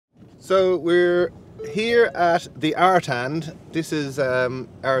So we're here at the Art Hand. This is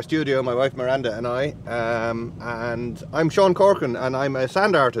our studio, my wife Miranda and I, and I'm Sean Corcoran and I'm a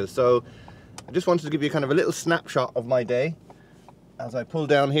sand artist. So I just wanted to give you kind of a little snapshot of my day as I pull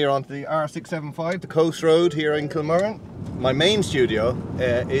down here onto the R675, the coast road here in Kilmurran. My main studio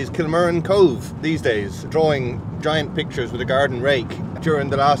is Kilmurran Cove these days, drawing giant pictures with a garden rake. During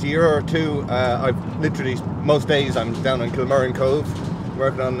the last year or two, I've literally, most days I'm down in Kilmurran Cove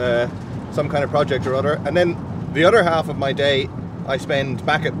working on some kind of project or other. And then the other half of my day I spend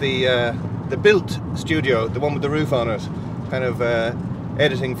back at the built studio, the one with the roof on it, kind of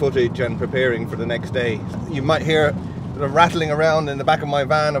editing footage and preparing for the next day. You might hear the rattling around in the back of my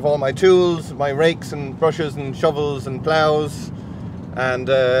van of all my tools, my rakes and brushes and shovels and plows, and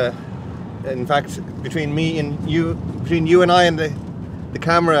in fact between you and I and the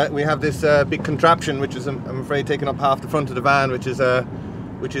camera, we have this big contraption which is I'm afraid taking up half the front of the van, which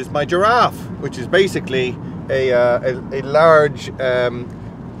is my giraffe, which is basically a large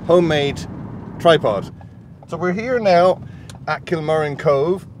homemade tripod. So we're here now at Kilmurran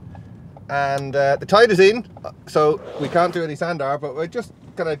Cove, and the tide is in, so we can't do any sand art, but we're just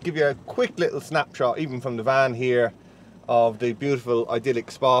gonna give you a quick little snapshot, even from the van here, of the beautiful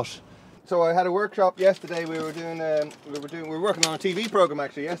idyllic spot. So I had a workshop yesterday. We were working on a TV program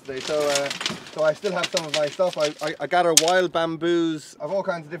actually yesterday. So I still have some of my stuff. I gather wild bamboos. I've all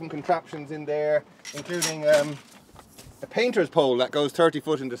kinds of different contraptions in there, including a painter's pole that goes 30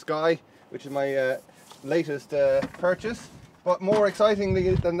 foot in the sky, which is my latest purchase. But more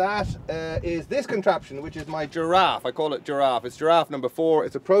excitingly than that is this contraption, which is my giraffe. I call it giraffe. It's giraffe number 4.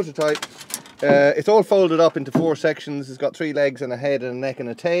 It's a prototype. It's all folded up into 4 sections. It's got 3 legs and a head and a neck and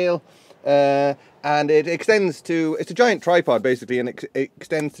a tail. And it extends to, it's a giant tripod basically, and it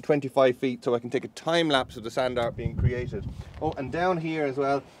extends to 25 feet, so I can take a time lapse of the sand art being created. Oh, and down here as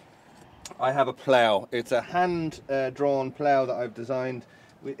well, I have a plough. It's a hand drawn plough that I've designed.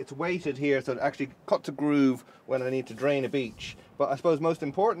 It's weighted here, so it actually cuts a groove when I need to drain a beach. But I suppose most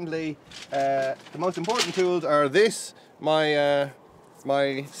importantly, the most important tools are this, my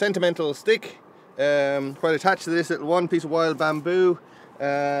sentimental stick, quite attached to this little one piece of wild bamboo,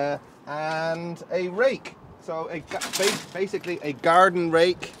 and a rake. So basically a garden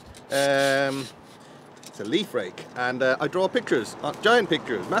rake. It's a leaf rake, and I draw pictures, giant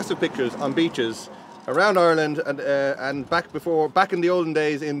pictures, massive pictures on beaches around Ireland, and back in the olden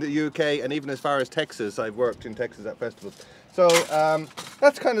days in the UK, and even as far as Texas. I've worked in Texas at festivals. So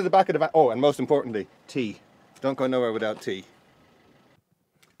that's kind of the back of the van. Oh, and most importantly, tea. Don't go nowhere without tea.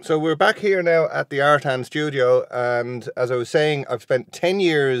 So we're back here now at the Art Hand studio, and as I was saying, I've spent 10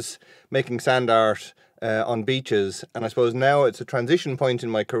 years making sand art on beaches, and I suppose now it's a transition point in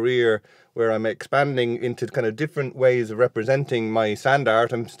my career where I'm expanding into kind of different ways of representing my sand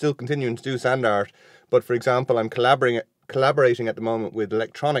art. I'm still continuing to do sand art, but for example, I'm collaborating at the moment with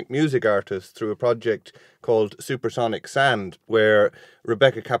electronic music artists through a project called Supersonic Sand, where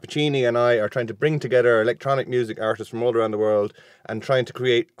Rebecca Cappuccini and I are trying to bring together electronic music artists from all around the world and trying to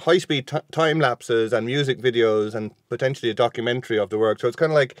create high-speed time lapses and music videos and potentially a documentary of the work. So it's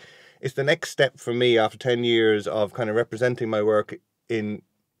kind of like, it's the next step for me after 10 years of kind of representing my work in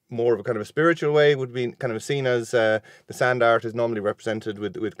more of a kind of a spiritual way. Would be kind of seen as the sand art is normally represented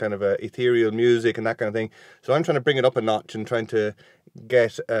with kind of a ethereal music and that kind of thing. So I'm trying to bring it up a notch and trying to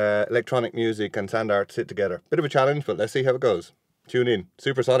get electronic music and sand art to sit together. Bit of a challenge, but let's see how it goes. Tune in.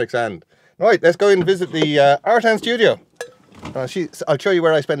 Supersonic Sand. Right, let's go and visit the Art Hand studio. I'll show you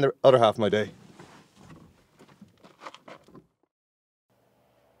where I spend the other half of my day.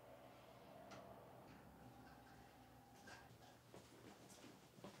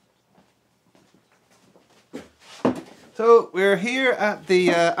 So we're here at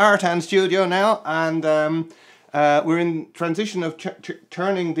the Art Hand studio now, and we're in transition of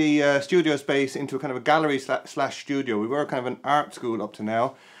turning the studio space into a kind of a gallery slash studio. We were kind of an art school up to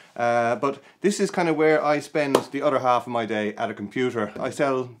now, but this is kind of where I spend the other half of my day at a computer. I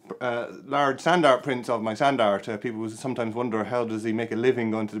sell large sand art prints of my sand art. People sometimes wonder, how does he make a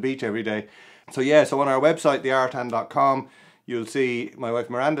living going to the beach every day? So yeah, so on our website, thearthand.com, you'll see my wife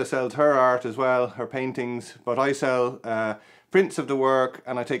Miranda sells her art as well, her paintings, but I sell prints of the work,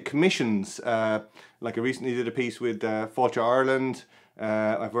 and I take commissions. Like I recently did a piece with Fáilte Ireland.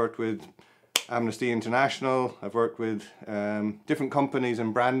 I've worked with Amnesty International. I've worked with different companies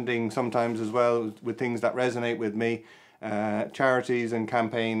and branding sometimes as well, with things that resonate with me. Charities and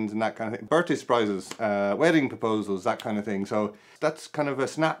campaigns and that kind of thing. Birthday surprises, wedding proposals, that kind of thing. So that's kind of a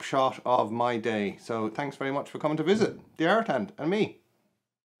snapshot of my day. So thanks very much for coming to visit the Art Hand and me.